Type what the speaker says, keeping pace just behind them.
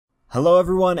Hello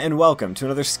everyone and welcome to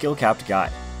another SkillCapped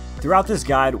guide. Throughout this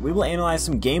guide, we will analyze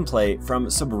some gameplay from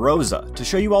SUBROZA to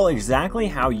show you all exactly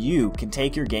how you can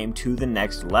take your game to the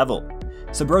next level.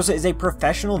 SUBROZA is a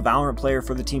professional Valorant player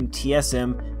for the team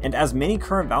TSM, and as many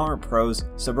current Valorant pros,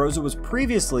 SUBROZA was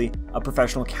previously a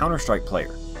professional Counter-Strike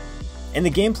player. In the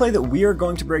gameplay that we are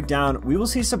going to break down, we will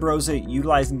see SUBROZA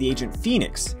utilizing the agent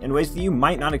Phoenix in ways that you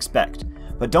might not expect.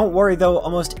 But don't worry though,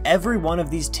 almost every one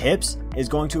of these tips is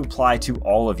going to apply to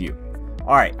all of you.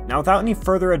 Alright, now without any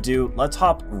further ado, let's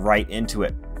hop right into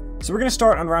it. So we're going to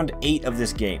start on round 8 of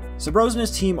this game. SUBROZA and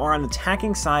his team are on the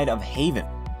attacking side of Haven.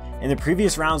 In the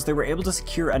previous rounds, they were able to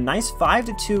secure a nice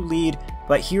 5-2 lead,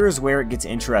 but here is where it gets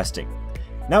interesting.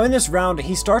 Now in this round,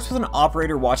 he starts with an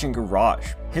operator watching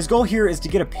Garage. His goal here is to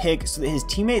get a pick so that his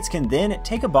teammates can then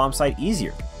take a bomb site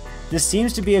easier. This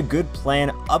seems to be a good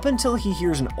plan up until he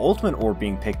hears an ultimate orb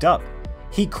being picked up.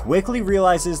 He quickly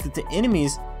realizes that the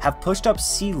enemies have pushed up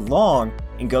C long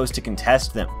and goes to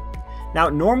contest them. Now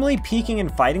normally peeking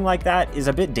and fighting like that is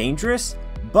a bit dangerous,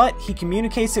 but he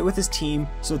communicates it with his team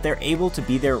so that they're able to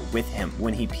be there with him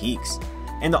when he peeks.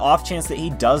 In the off chance that he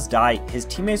does die, his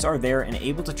teammates are there and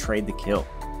able to trade the kill.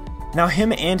 Now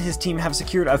him and his team have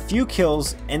secured a few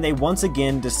kills and they once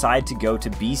again decide to go to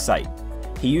B site.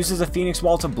 He uses a Phoenix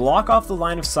wall to block off the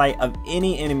line of sight of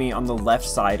any enemy on the left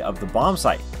side of the bomb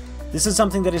site. This is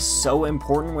something that is so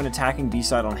important when attacking B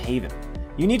site on Haven.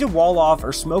 You need to wall off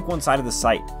or smoke one side of the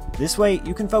site. This way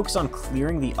you can focus on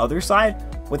clearing the other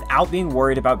side without being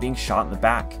worried about being shot in the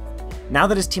back. Now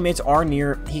that his teammates are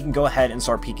near, he can go ahead and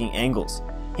start peeking angles.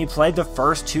 He played the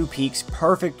first 2 peeks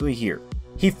perfectly here.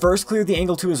 He first cleared the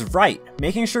angle to his right,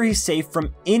 making sure he's safe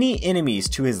from any enemies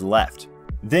to his left.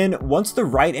 Then, once the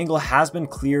right angle has been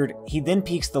cleared, he then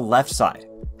peeks the left side.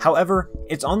 However,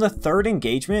 it's on the 3rd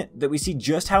engagement that we see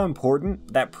just how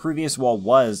important that previous wall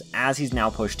was as he's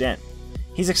now pushed in.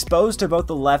 He's exposed to both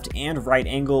the left and right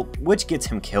angle, which gets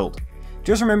him killed.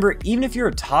 Just remember, even if you're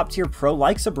a top tier pro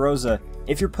like SUBROZA,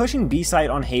 if you're pushing B site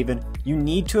on Haven, you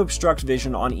need to obstruct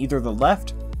vision on either the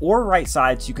left or right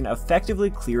side so you can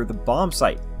effectively clear the bomb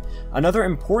site. Another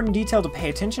important detail to pay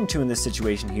attention to in this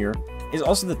situation here is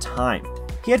also the time.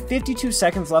 He had 52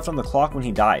 seconds left on the clock when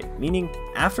he died, meaning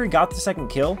after he got the second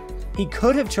kill, he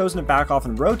could have chosen to back off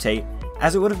and rotate,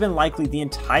 as it would have been likely the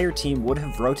entire team would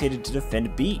have rotated to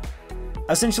defend B.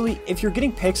 Essentially, if you're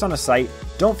getting picks on a site,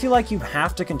 don't feel like you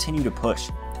have to continue to push.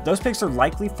 Those picks are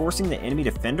likely forcing the enemy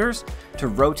defenders to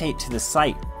rotate to the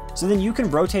site, so then you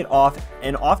can rotate off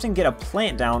and often get a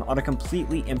plant down on a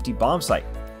completely empty bomb site.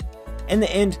 In the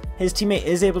end, his teammate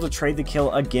is able to trade the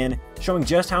kill again, showing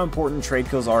just how important trade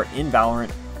kills are in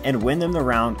Valorant and win them the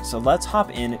round, so let's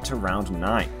hop into round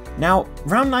 9. Now,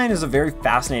 round 9 is a very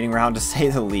fascinating round to say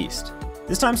the least.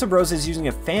 This time SUBROZA is using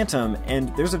a Phantom,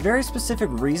 and there's a very specific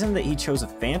reason that he chose a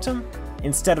Phantom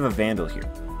instead of a Vandal here.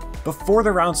 Before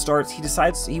the round starts, he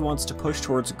decides he wants to push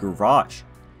towards Garage.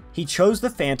 He chose the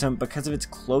Phantom because of its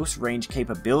close range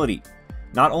capability.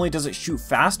 Not only does it shoot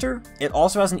faster, it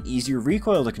also has an easier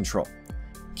recoil to control.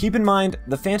 Keep in mind,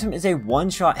 the Phantom is a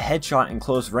one-shot headshot in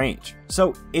close range,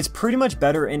 so it's pretty much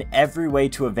better in every way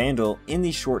to a Vandal in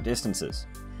these short distances.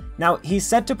 Now, he's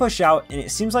set to push out, and it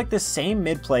seems like the same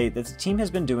mid play that the team has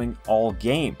been doing all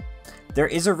game. There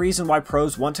is a reason why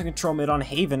pros want to control mid on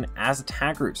Haven as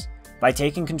attackers. By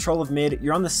taking control of mid,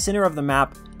 you're on the center of the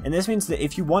map, and this means that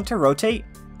if you want to rotate,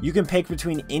 you can pick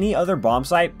between any other bomb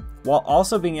site while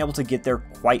also being able to get there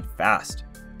quite fast.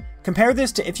 Compare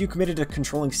this to if you committed to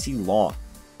controlling C long.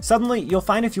 Suddenly, you'll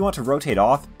find if you want to rotate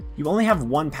off, you only have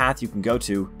one path you can go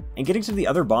to, and getting to the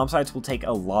other bomb sites will take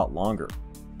a lot longer.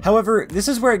 However, this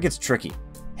is where it gets tricky.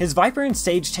 His Viper and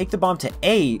Sage take the bomb to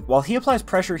A while he applies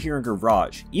pressure here in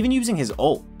Garage, even using his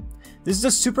ult. This is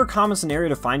a super common scenario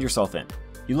to find yourself in.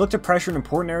 You look to pressure an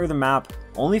important area of the map,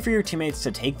 only for your teammates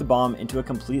to take the bomb into a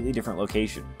completely different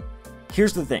location.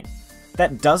 Here's the thing.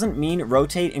 That doesn't mean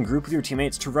rotate and group with your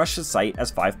teammates to rush the site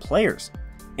as 5 players.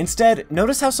 Instead,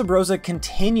 notice how SUBROZA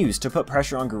continues to put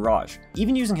pressure on Garage,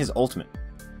 even using his ultimate.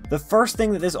 The first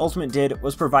thing that this ultimate did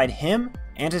was provide him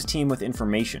and his team with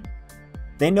information.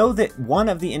 They know that one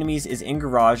of the enemies is in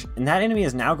Garage, and that enemy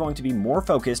is now going to be more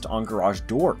focused on Garage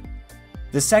door.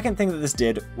 The second thing that this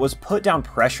did was put down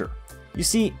pressure. You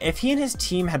see, if he and his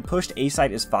team had pushed A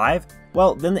site as 5,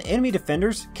 well, then the enemy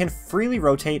defenders can freely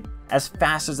rotate as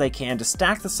fast as they can to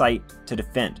stack the site to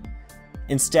defend.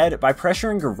 Instead, by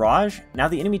pressuring Garage, now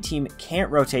the enemy team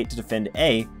can't rotate to defend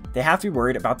A, they have to be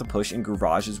worried about the push in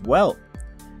Garage as well.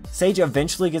 Sage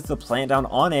eventually gets the plant down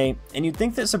on A, and you'd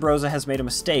think that SUBROZA has made a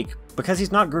mistake because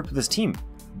he's not grouped with his team.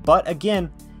 But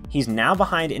again, he's now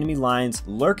behind enemy lines,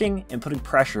 lurking and putting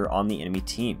pressure on the enemy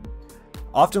team.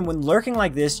 Often when lurking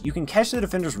like this, you can catch the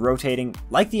defenders rotating,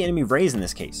 like the enemy Raze in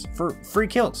this case, for free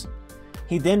kills.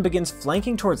 He then begins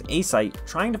flanking towards A site,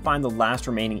 trying to find the last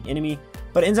remaining enemy,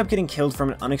 but ends up getting killed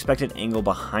from an unexpected angle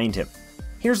behind him.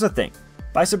 Here's the thing,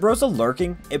 by SUBROZA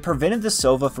lurking, it prevented the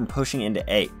Sova from pushing into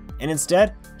A, and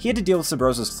instead, he had to deal with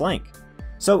SUBROZA's flank.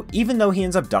 So even though he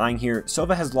ends up dying here,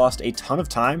 Sova has lost a ton of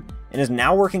time and is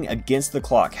now working against the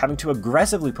clock, having to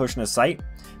aggressively push in his site,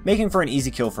 making for an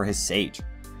easy kill for his Sage.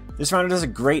 This round is a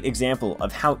great example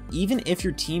of how even if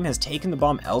your team has taken the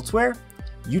bomb elsewhere,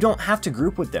 you don't have to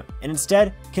group with them, and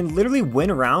instead can literally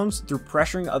win rounds through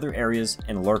pressuring other areas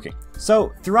and lurking.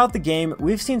 So throughout the game,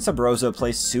 we've seen SUBROZA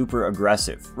play super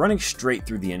aggressive, running straight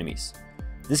through the enemies.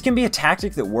 This can be a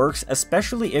tactic that works,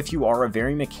 especially if you are a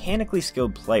very mechanically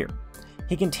skilled player.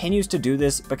 He continues to do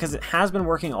this because it has been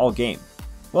working all game.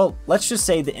 Well, let's just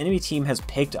say the enemy team has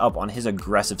picked up on his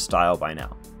aggressive style by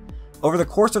now. Over the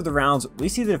course of the rounds, we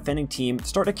see the defending team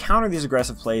start to counter these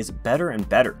aggressive plays better and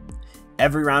better.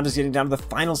 Every round is getting down to the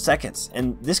final seconds,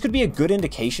 and this could be a good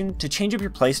indication to change up your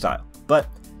playstyle. But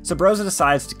SUBROZA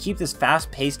decides to keep this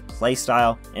fast-paced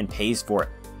playstyle and pays for it.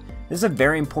 This is a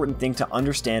very important thing to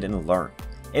understand and learn.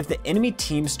 If the enemy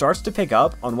team starts to pick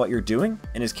up on what you're doing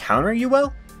and is countering you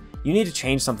well, you need to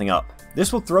change something up.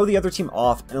 This will throw the other team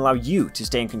off and allow you to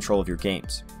stay in control of your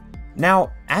games.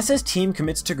 Now, as his team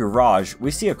commits to Garage,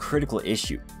 we see a critical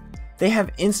issue. They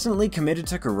have instantly committed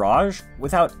to Garage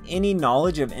without any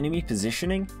knowledge of enemy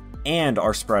positioning and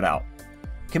are spread out.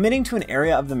 Committing to an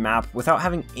area of the map without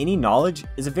having any knowledge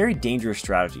is a very dangerous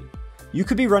strategy. You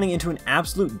could be running into an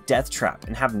absolute death trap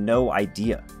and have no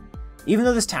idea. Even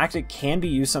though this tactic can be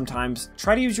used sometimes,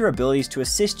 try to use your abilities to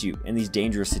assist you in these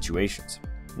dangerous situations.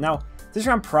 Now, this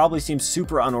round probably seems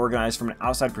super unorganized from an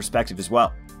outside perspective as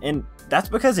well, and that's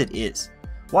because it is.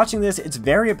 Watching this, it's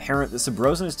very apparent that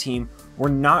SUBROZA and his team were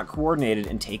not coordinated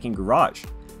in taking Garage.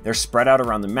 They're spread out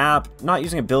around the map, not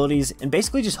using abilities, and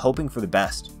basically just hoping for the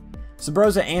best.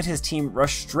 SUBROZA and his team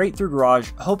rush straight through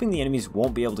Garage, hoping the enemies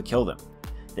won't be able to kill them.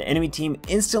 The enemy team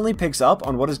instantly picks up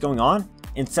on what is going on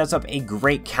and sets up a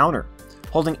great counter,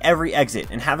 holding every exit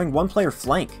and having one player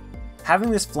flank.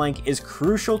 Having this flank is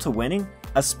crucial to winning,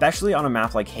 especially on a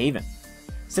map like Haven.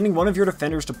 Sending one of your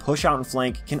defenders to push out and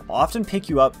flank can often pick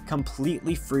you up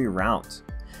completely free rounds.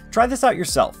 Try this out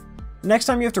yourself. The next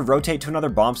time you have to rotate to another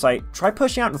bomb site, try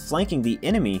pushing out and flanking the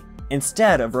enemy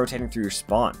instead of rotating through your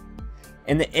spawn.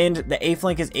 In the end, the A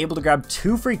flank is able to grab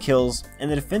 2 free kills, and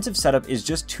the defensive setup is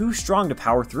just too strong to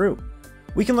power through.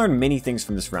 We can learn many things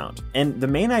from this round, and the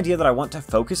main idea that I want to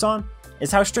focus on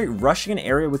is how straight rushing an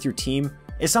area with your team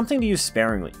is something to use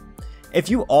sparingly. If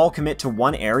you all commit to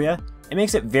one area, it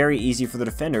makes it very easy for the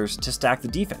defenders to stack the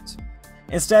defense.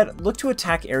 Instead, look to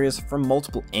attack areas from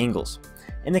multiple angles.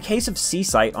 In the case of C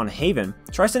site on Haven,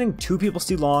 try sending 2 people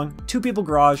C long, 2 people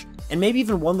Garage, and maybe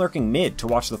even 1 lurking mid to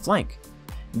watch the flank.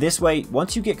 This way,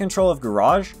 once you get control of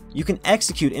Garage, you can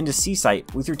execute into C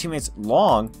site with your teammates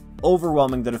long,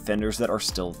 overwhelming the defenders that are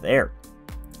still there.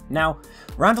 Now,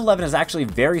 round 11 is actually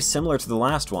very similar to the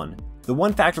last one. The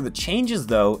one factor that changes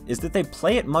though is that they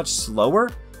play it much slower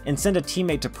and send a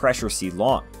teammate to pressure C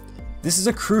long. This is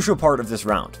a crucial part of this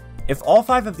round. If all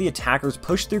 5 of the attackers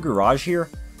push through Garage here,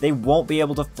 they won't be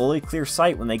able to fully clear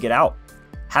sight when they get out.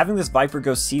 Having this Viper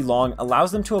go C long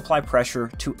allows them to apply pressure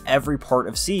to every part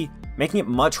of C, making it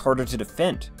much harder to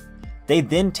defend. They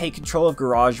then take control of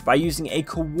Garage by using a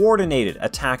coordinated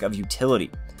attack of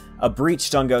utility. A breach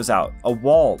stun goes out, a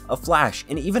wall, a flash,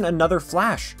 and even another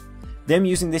flash. Them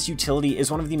using this utility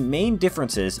is one of the main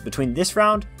differences between this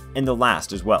round and the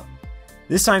last as well.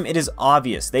 This time it is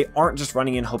obvious they aren't just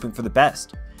running in hoping for the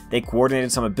best. They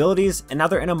coordinated some abilities and now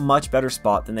they're in a much better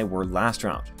spot than they were last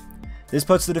round. This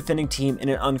puts the defending team in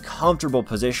an uncomfortable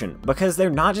position because they're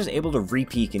not just able to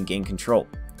re-peek and gain control.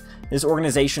 This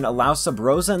organization allows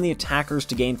SUBROZA and the attackers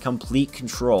to gain complete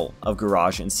control of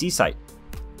Garage and C site.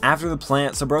 After the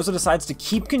plant, SUBROZA decides to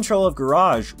keep control of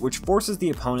Garage, which forces the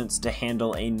opponents to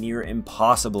handle a near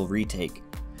impossible retake.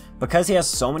 Because he has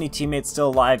so many teammates still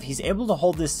alive, he's able to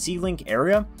hold this C-link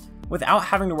area without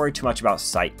having to worry too much about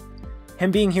sight. Him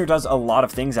being here does a lot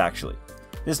of things actually.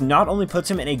 This not only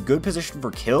puts him in a good position for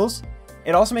kills,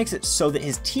 it also makes it so that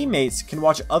his teammates can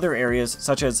watch other areas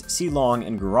such as C-long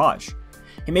and Garage.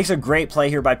 He makes a great play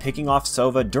here by picking off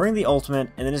Sova during the ultimate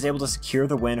and then is able to secure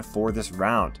the win for this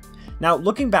round. Now,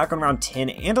 looking back on round 10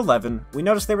 and 11, we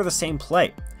noticed they were the same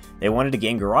play. They wanted to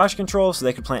gain Garage control so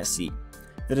they could plant C.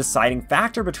 The deciding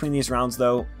factor between these rounds,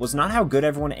 though, was not how good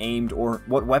everyone aimed or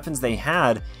what weapons they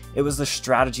had, it was the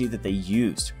strategy that they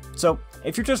used. So,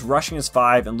 if you're just rushing as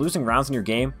 5 and losing rounds in your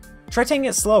game, try taking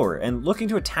it slower and looking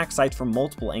to attack sites from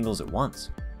multiple angles at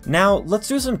once. Now, let's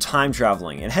do some time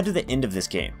traveling and head to the end of this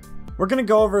game. We're going to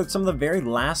go over some of the very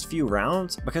last few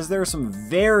rounds because there are some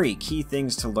very key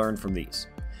things to learn from these.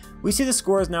 We see the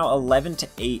score is now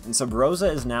 11-8 and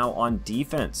SUBROZA is now on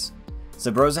defense.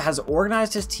 SUBROZA has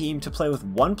organized his team to play with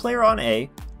 1 player on A,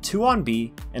 2 on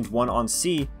B, and 1 on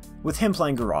C, with him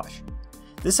playing Garage.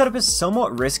 This setup is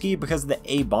somewhat risky because of the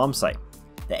A bomb site.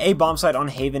 The A bomb site on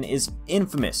Haven is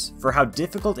infamous for how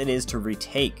difficult it is to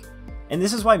retake, and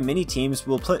this is why many teams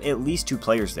will put at least 2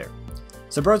 players there.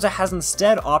 SUBROZA has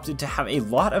instead opted to have a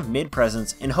lot of mid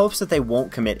presence in hopes that they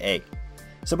won't commit A.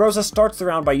 SUBROZA starts the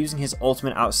round by using his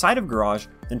ultimate outside of Garage,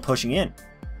 then pushing in.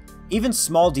 Even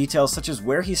small details such as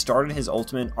where he started his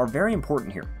ultimate are very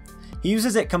important here. He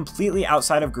uses it completely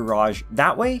outside of Garage,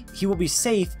 that way he will be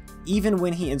safe even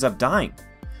when he ends up dying.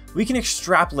 We can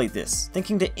extrapolate this,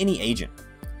 thinking to any agent.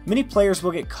 Many players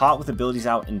will get caught with abilities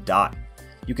out and die.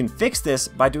 You can fix this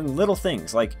by doing little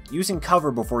things like using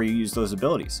cover before you use those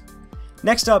abilities.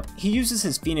 Next up, he uses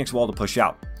his Phoenix wall to push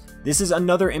out. This is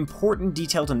another important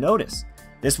detail to notice.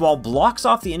 This wall blocks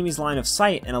off the enemy's line of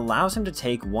sight and allows him to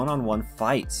take one-on-one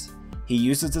fights. He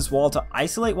uses this wall to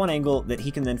isolate one angle that he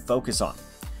can then focus on.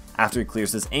 After he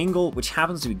clears this angle, which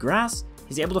happens to be grass,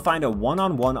 he's able to find a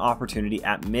one-on-one opportunity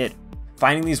at mid.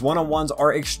 Finding these one-on-ones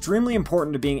are extremely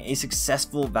important to being a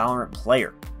successful Valorant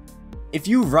player. If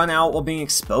you run out while being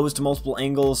exposed to multiple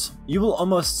angles, you will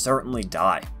almost certainly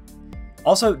die.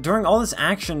 Also, during all this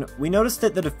action, we noticed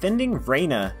that the defending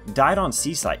Reyna died on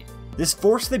C site. This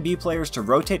forced the B players to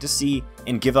rotate to C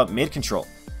and give up mid control.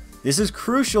 This is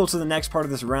crucial to the next part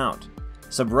of this round.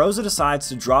 SUBROZA decides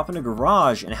to drop into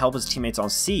Garage and help his teammates on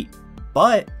C,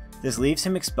 but this leaves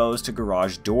him exposed to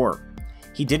Garage door.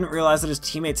 He didn't realize that his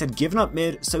teammates had given up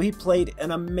mid, so he played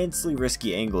an immensely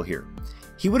risky angle here.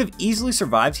 He would have easily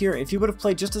survived here if he would have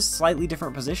played just a slightly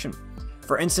different position.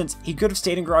 For instance, he could have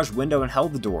stayed in Garage window and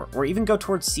held the door, or even go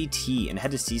towards CT and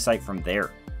head to C site from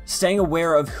there. Staying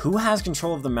aware of who has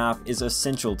control of the map is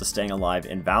essential to staying alive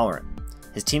in Valorant.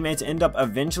 His teammates end up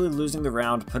eventually losing the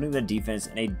round, putting the defense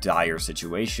in a dire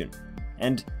situation.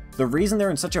 And the reason they're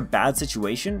in such a bad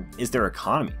situation is their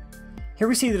economy. Here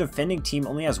we see the defending team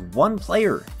only has 1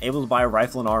 player able to buy a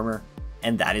rifle and armor,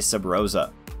 and that is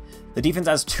SUBROZA. The defense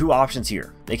has 2 options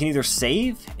here. They can either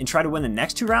save and try to win the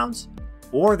next 2 rounds,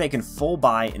 or they can full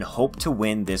buy and hope to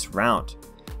win this round.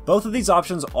 Both of these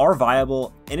options are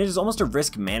viable, and it is almost a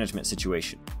risk management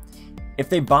situation. If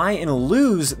they buy and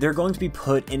lose, they're going to be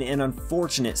put in an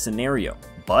unfortunate scenario,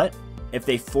 but if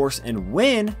they force and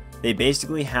win, they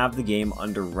basically have the game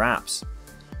under wraps.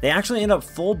 They actually end up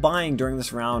full buying during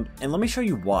this round, and let me show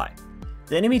you why.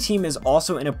 The enemy team is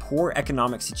also in a poor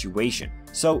economic situation,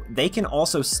 so they can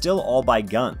also still all buy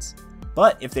guns.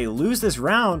 But if they lose this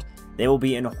round, they will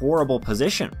be in a horrible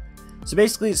position. So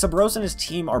basically, SUBROZA and his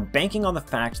team are banking on the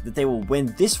fact that they will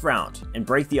win this round and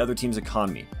break the other team's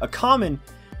economy, a common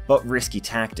but risky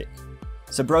tactic.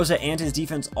 SUBROZA and his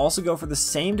defense also go for the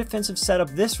same defensive setup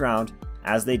this round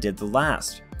as they did the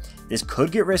last. This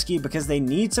could get risky because they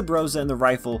need SUBROZA and the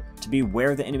rifle to be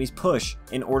where the enemies push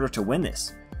in order to win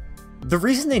this. The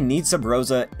reason they need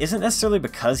SUBROZA isn't necessarily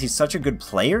because he's such a good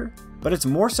player, but it's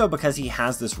more so because he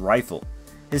has this rifle.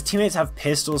 His teammates have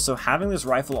pistols, so having this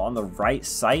rifle on the right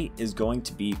site is going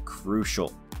to be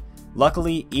crucial.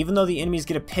 Luckily, even though the enemies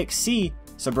get a pick C,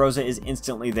 SUBROZA is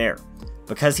instantly there.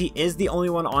 Because he is the only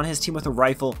one on his team with a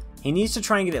rifle, he needs to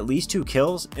try and get at least 2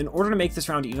 kills in order to make this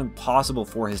round even possible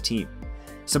for his team.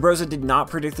 SUBROZA did not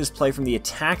predict this play from the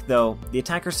attack though. The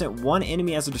attacker sent 1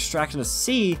 enemy as a distraction to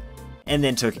C, and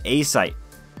then took A site.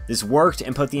 This worked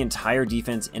and put the entire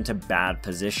defense into bad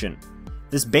position.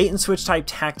 This bait and switch type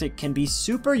tactic can be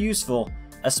super useful,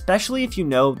 especially if you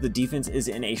know the defense is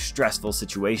in a stressful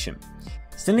situation.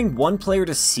 Sending 1 player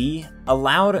to C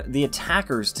allowed the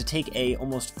attackers to take A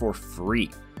almost for free.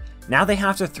 Now they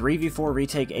have to 3v4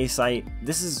 retake A site.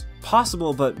 This is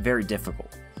possible but very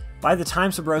difficult. By the time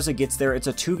SUBROZA gets there, it's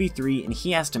a 2v3 and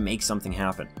he has to make something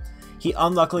happen. He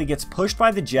unluckily gets pushed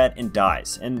by the jet and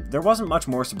dies, and there wasn't much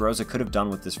more SUBROZA could have done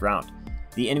with this round.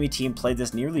 The enemy team played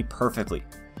this nearly perfectly.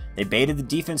 They baited the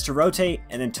defense to rotate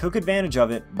and then took advantage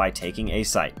of it by taking A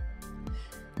site.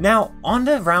 Now, on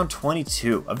to round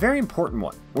 22, a very important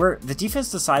one, where the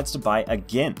defense decides to buy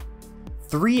again.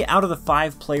 3 out of the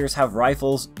 5 players have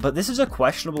rifles, but this is a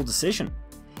questionable decision.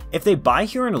 If they buy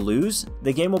here and lose,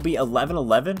 the game will be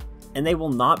 11-11, and they will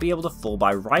not be able to full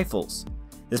buy rifles.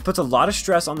 This puts a lot of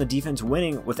stress on the defense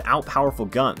winning without powerful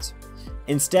guns.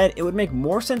 Instead, it would make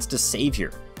more sense to save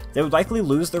here. They would likely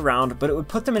lose the round, but it would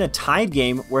put them in a tied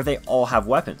game where they all have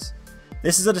weapons.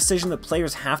 This is a decision that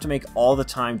players have to make all the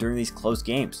time during these close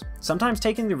games. Sometimes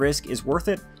taking the risk is worth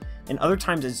it, and other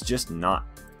times it's just not.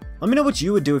 Let me know what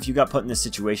you would do if you got put in this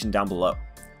situation down below.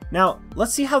 Now,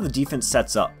 let's see how the defense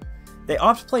sets up. They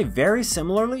opt to play very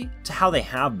similarly to how they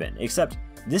have been, except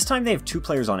this time they have 2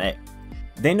 players on A.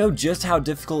 They know just how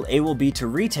difficult A will be to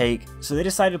retake, so they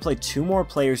decided to play 2 more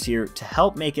players here to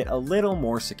help make it a little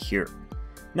more secure.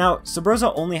 Now,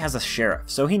 SUBROZA only has a sheriff,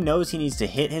 so he knows he needs to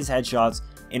hit his headshots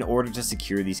in order to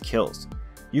secure these kills.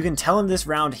 You can tell in this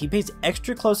round he pays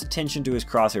extra close attention to his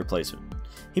crosshair placement.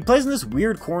 He plays in this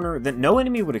weird corner that no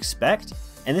enemy would expect,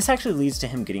 and this actually leads to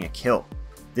him getting a kill.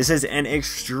 This is an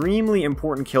extremely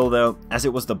important kill though, as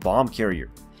it was the bomb carrier.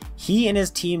 He and his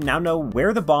team now know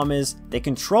where the bomb is, they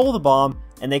control the bomb,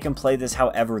 and they can play this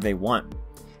however they want.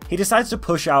 He decides to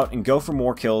push out and go for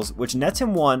more kills, which nets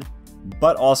him 1,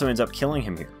 but also ends up killing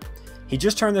him here. He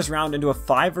just turned this round into a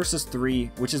 5 versus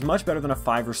 3, which is much better than a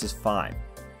 5 versus 5.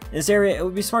 In this area, it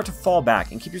would be smart to fall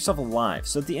back and keep yourself alive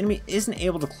so that the enemy isn't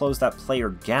able to close that player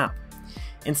gap.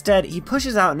 Instead, he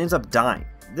pushes out and ends up dying.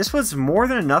 This was more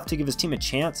than enough to give his team a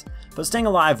chance, but staying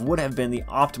alive would have been the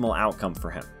optimal outcome for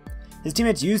him. His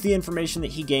teammates used the information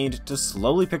that he gained to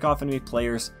slowly pick off enemy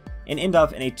players and end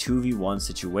up in a 2v1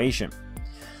 situation.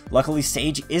 Luckily,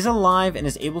 Sage is alive and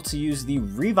is able to use the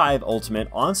revive ultimate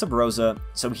on SUBROZA,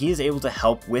 so he is able to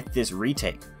help with this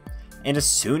retake. And as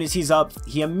soon as he's up,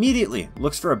 he immediately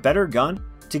looks for a better gun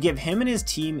to give him and his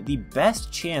team the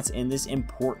best chance in this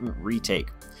important retake.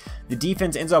 The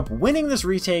defense ends up winning this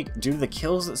retake due to the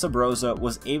kills that SUBROZA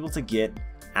was able to get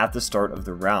at the start of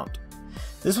the round.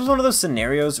 This was one of those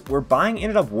scenarios where buying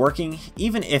ended up working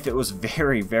even if it was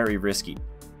very, very risky.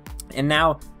 And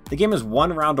now, the game is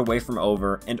 1 round away from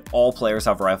over and all players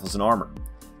have rifles and armor.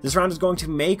 This round is going to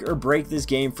make or break this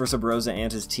game for SUBROZA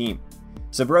and his team.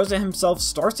 SUBROZA himself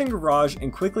starts in garage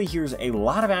and quickly hears a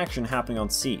lot of action happening on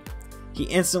C. He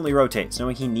instantly rotates,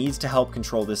 knowing he needs to help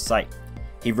control this site.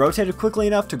 He rotated quickly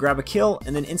enough to grab a kill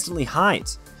and then instantly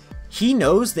hides. He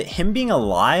knows that him being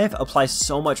alive applies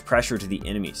so much pressure to the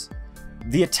enemies.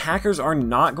 The attackers are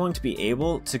not going to be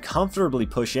able to comfortably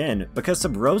push in because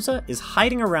SUBROZA is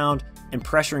hiding around and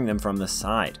pressuring them from the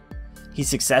side. He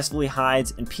successfully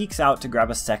hides and peeks out to grab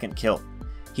a second kill.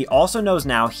 He also knows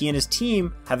now he and his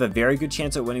team have a very good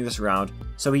chance at winning this round,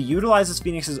 so he utilizes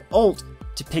Phoenix's ult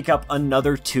to pick up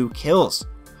another 2 kills.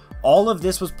 All of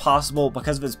this was possible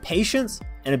because of his patience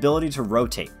and ability to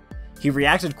rotate. He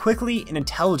reacted quickly and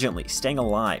intelligently, staying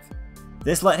alive.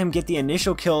 This let him get the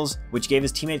initial kills, which gave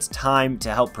his teammates time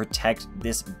to help protect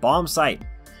this bomb site.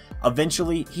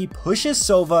 Eventually, he pushes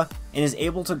Sova and is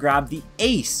able to grab the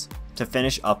ace to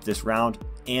finish up this round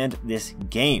and this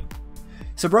game.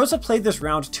 SUBROZA played this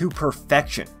round to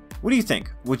perfection. What do you think?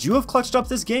 Would you have clutched up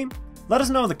this game? Let us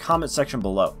know in the comment section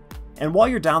below. And while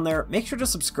you're down there, make sure to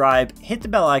subscribe, hit the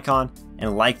bell icon,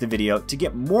 and like the video to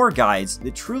get more guides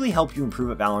that truly help you improve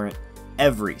at Valorant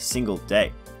every single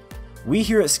day. We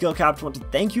here at SkillCapped want to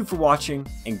thank you for watching,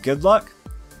 and good luck,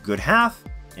 good half,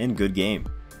 and good game.